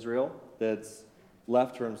of Israel that's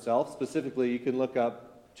left for himself. Specifically, you can look up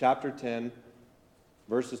chapter 10,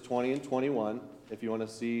 verses 20 and 21, if you want to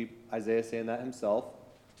see Isaiah saying that himself.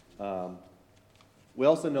 We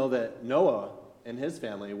also know that Noah and his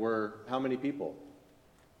family were how many people?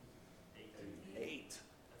 8.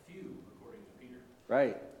 A few, according to Peter.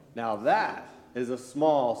 Right. Now that is a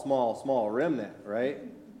small remnant, right?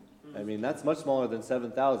 I mean, that's much smaller than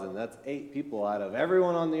 7,000. That's 8 people out of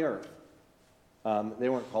everyone on the earth. They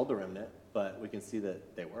weren't called the remnant, but we can see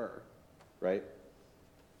that they were, right?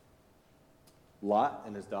 Lot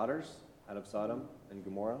and his daughters out of Sodom and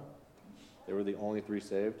Gomorrah, they were the only 3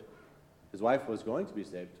 saved. His wife was going to be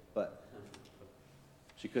saved, but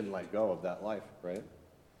she couldn't let go of that life, right?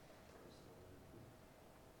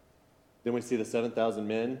 Then we see the 7,000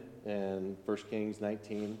 men in 1 Kings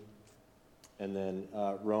 19. And then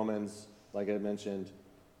Romans, like I mentioned,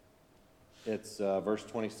 it's verse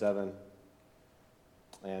 27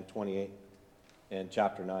 and 28 in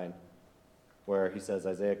chapter 9, where he says,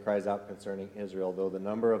 Isaiah cries out concerning Israel, though the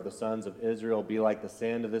number of the sons of Israel be like the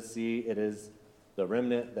sand of the sea, it is the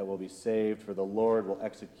remnant that will be saved, for the Lord will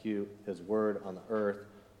execute his word on the earth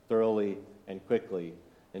thoroughly and quickly.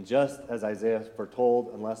 And just as Isaiah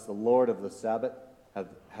foretold, unless the Lord of the Sabbath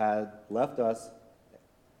had left us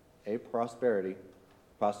a posterity,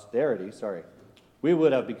 we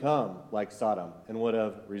would have become like Sodom and would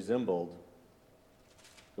have resembled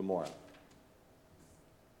Gomorrah.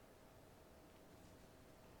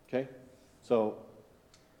 Okay, so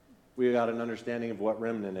we got an understanding of what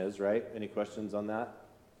remnant is, right? Any questions on that?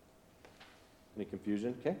 Any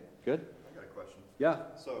confusion? Okay, good. I got a question. Yeah.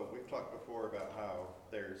 So we've talked before about how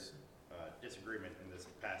there's disagreement in this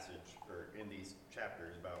passage, or in these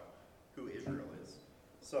chapters, about who Israel is.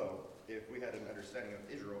 So if we had an understanding of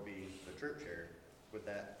Israel being the church here, would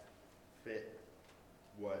that fit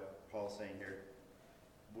what Paul's saying here?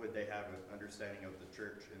 Would they have an understanding of the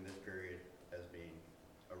church in this period as being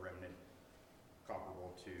a remnant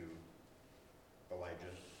comparable to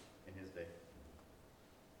Elijah in his day?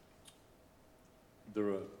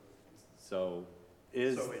 So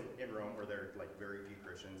in Rome, were there like very few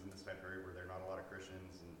Christians in this time period? Were there not a lot of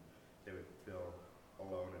Christians, and they would feel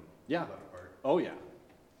alone and Yeah. left apart? Oh, yeah.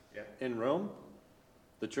 Yeah. In Rome,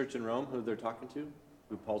 the church in Rome, who they're talking to,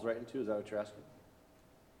 who Paul's writing to, is that what you're asking?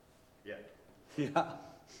 Yeah. Yeah.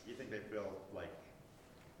 You think they feel like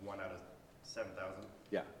 1 out of 7,000?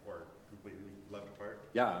 Yeah. Or completely left apart?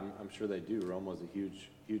 Yeah, I'm sure they do. Rome was a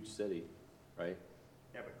huge city, right?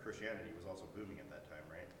 Yeah, but Christianity was also booming at that time,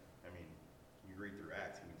 right? I mean, you read through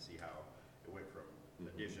Acts, you can see how it went from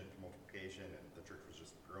addition to multiplication, and the church was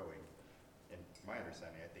just growing. And my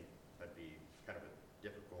understanding, I think that'd be kind of a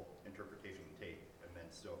difficult interpretation to take, and then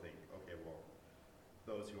still think, okay, well,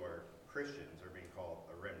 those who are Christians are being called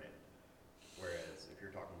a remnant. Whereas if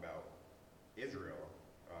you're talking about Israel,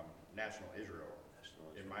 national Israel,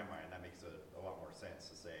 in my mind, that makes a lot more sense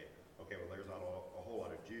to say, okay, well, there's not a whole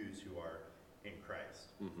lot of Jews who are in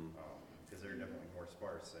Christ, because they're definitely more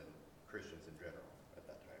sparse than Christians in general at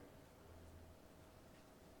that time.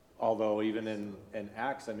 Although even in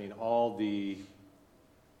Acts, I mean, all the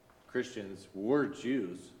Christians were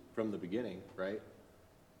Jews from the beginning, right?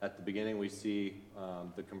 At the beginning, we see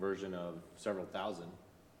the conversion of several thousand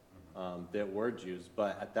that were Jews.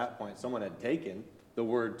 But at that point, someone had taken the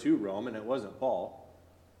word to Rome, and it wasn't Paul.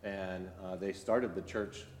 And they started the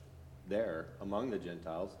church there among the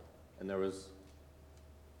Gentiles, and there was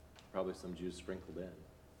probably some Jews sprinkled in.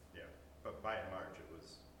 Yeah, but by and large, it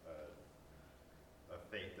was a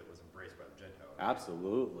faith that was embraced by the Gentiles.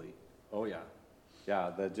 Absolutely. Oh, yeah.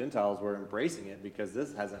 Yeah, the Gentiles were embracing it because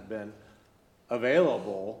this hasn't been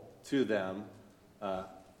available to them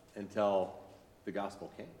until the gospel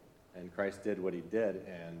came. And Christ did what he did,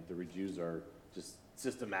 and the Jews are just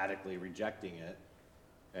systematically rejecting it,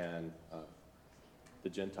 and the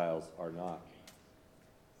Gentiles are not.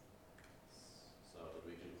 So did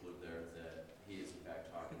we conclude there that he is in fact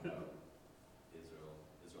talking about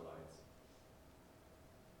Israelites?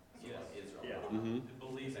 So Yes. like Israel. Yeah. Mm-hmm.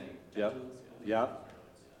 Believing. Yep. Yep.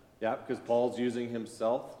 Yeah, because Paul's using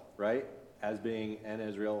himself, right, as being an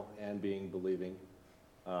Israel and being believing.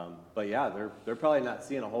 But yeah, they're probably not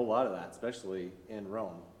seeing a whole lot of that, especially in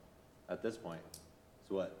Rome at this point.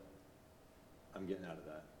 So what I'm getting out of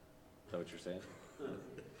that. Is that what you're saying?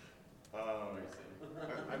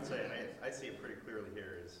 I'm saying, I see it pretty clearly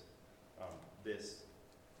here is this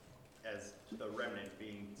as the remnant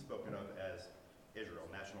being spoken of as Israel,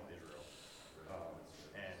 national Israel.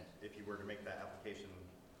 And if you were to make that application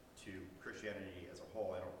to Christianity as a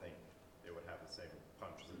whole, I don't think it would have the same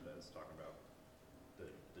punch as it does talking about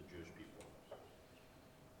the Jewish people.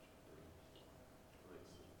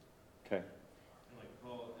 Okay. And like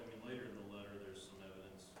Paul, I mean, later in the letter, there's some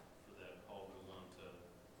evidence for that. Paul goes on to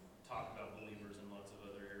talk about believers in lots of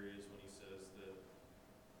other areas when he says that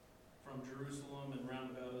from Jerusalem and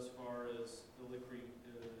round about as far as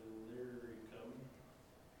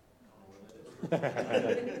I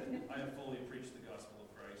have fully preached the gospel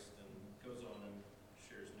of Christ, and goes on and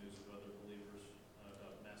shares news of other believers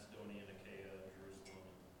about Macedonia and Achaia and Jerusalem.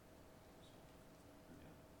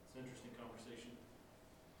 It's an interesting conversation.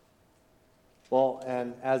 Well,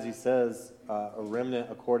 and as he says, a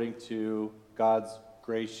remnant according to God's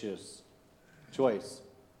gracious choice.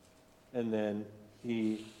 And then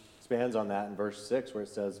he expands on that in verse 6 where it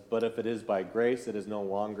says, but if it is by grace, it is no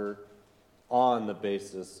longer on the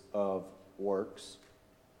basis of works.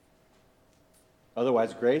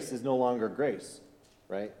 Otherwise, grace is no longer grace,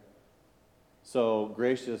 right? So,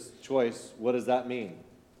 gracious choice, what does that mean?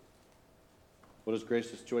 What does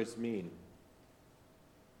gracious choice mean?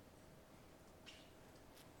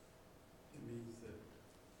 It means that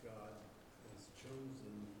God has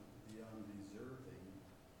chosen the undeserving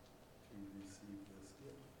to receive this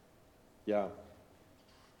gift. Yeah.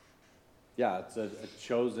 Yeah, it's a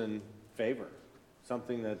chosen favor,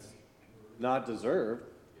 something that's not deserved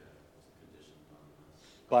Yeah, it's conditioned on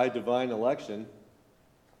us. by divine election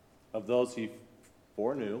of those he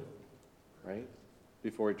foreknew, right,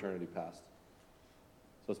 before eternity passed.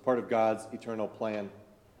 So it's part of God's eternal plan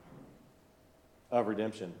of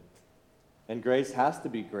redemption. And grace has to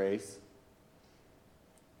be grace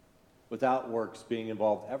without works being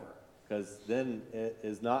involved ever, because then it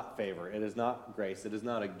is not favor, it is not grace, it is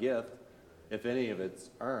not a gift. If any of it's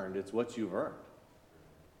earned, it's what you've earned.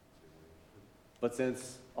 But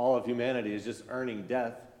since all of humanity is just earning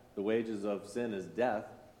death, the wages of sin is death,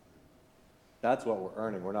 that's what we're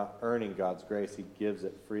earning. We're not earning God's grace. He gives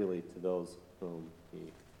it freely to those whom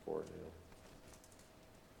he foreknew.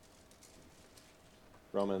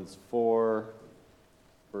 Romans 4,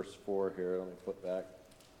 verse 4 here. Let me flip back.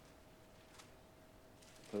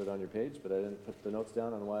 Put it on your page, but I didn't put the notes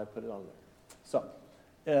down on why I put it on there. So,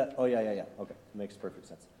 yeah. Okay, makes perfect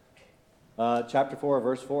sense. Chapter 4,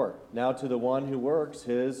 verse 4. Now to the one who works,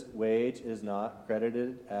 his wage is not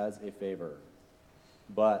credited as a favor,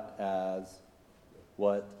 but as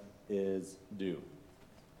what is due.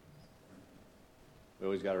 We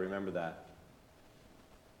always got to remember that.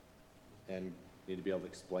 And need to be able to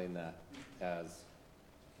explain that as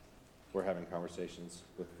we're having conversations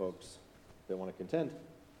with folks that want to contend.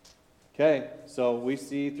 Okay, so we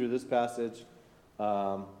see through this passage,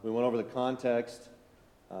 we went over the context.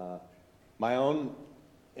 My own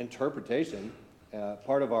interpretation,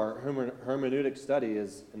 part of our hermeneutic study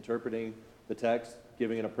is interpreting the text,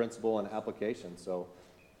 giving it a principle and application. So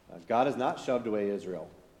God has not shoved away Israel,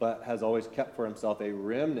 but has always kept for himself a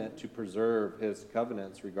remnant to preserve his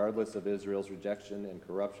covenants regardless of Israel's rejection and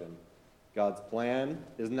corruption. God's plan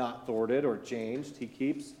is not thwarted or changed. He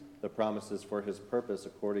keeps the promises for his purpose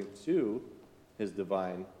according to his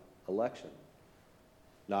divine election.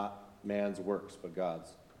 Not man's works, but God's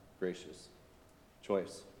gracious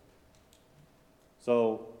choice.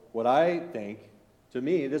 So what I think, to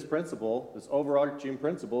me, this principle, this overarching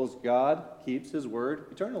principle is God keeps his word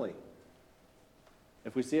eternally.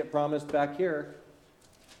 If we see it promised back here,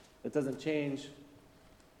 it doesn't change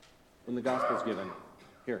when the gospel is given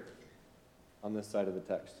here on this side of the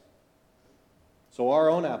text. So our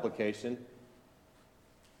own application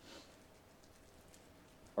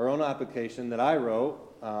that I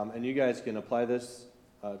wrote, and you guys can apply this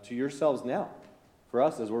to yourselves now. For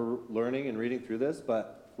us, as we're learning and reading through this,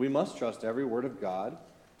 but we must trust every word of God.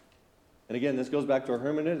 And again, this goes back to our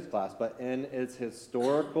hermeneutics class, but in its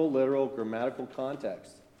historical, literal, grammatical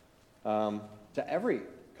context, to every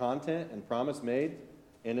content and promise made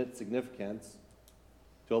in its significance,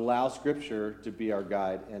 to allow Scripture to be our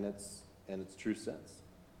guide in its true sense.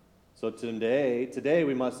 So today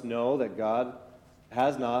we must know that God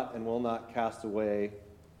has not and will not cast away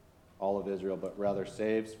all of Israel, but rather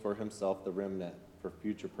saves for himself the remnant for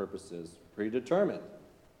future purposes, predetermined.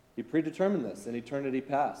 He predetermined this in eternity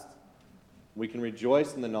past. We can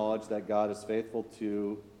rejoice in the knowledge that God is faithful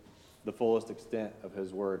to the fullest extent of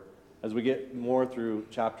his word. As we get more through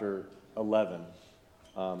chapter 11,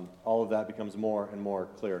 all of that becomes more and more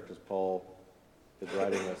clear because Paul is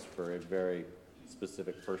writing this for a very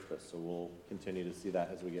specific purpose. So we'll continue to see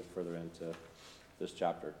that as we get further into this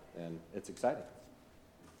chapter. And it's exciting.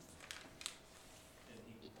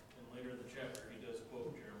 And later in the chapter, he does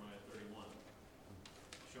quote Jeremiah 31,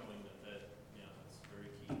 showing that that's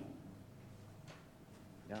very key.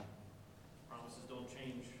 Yeah. Promises don't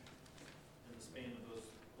change in the span of those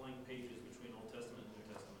blank pages between Old Testament and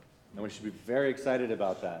New Testament. And we should be very excited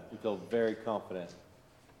about that. We feel very confident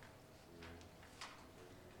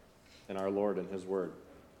in our Lord and his word.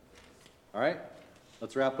 All right,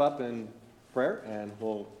 let's wrap up in prayer and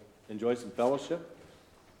we'll enjoy some fellowship.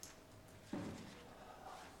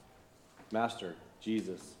 Master,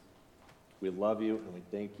 Jesus, We love you and we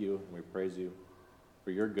thank you and we praise you for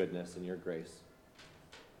your goodness and your grace.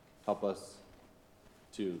 Help us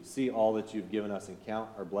to see all that you've given us and count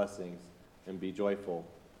our blessings and be joyful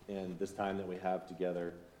in this time that we have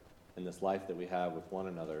together, in this life that we have with one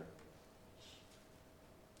another.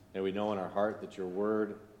 And we know in our heart that your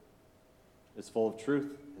word is full of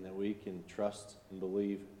truth and that we can trust and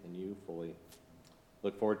believe in you fully.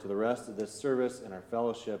 Look forward to the rest of this service and our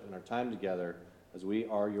fellowship and our time together as we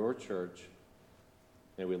are your church.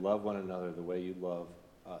 May we love one another the way you love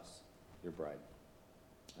us, your bride.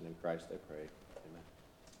 And in Christ I pray. Amen.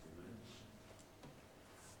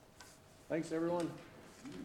 Thanks, everyone.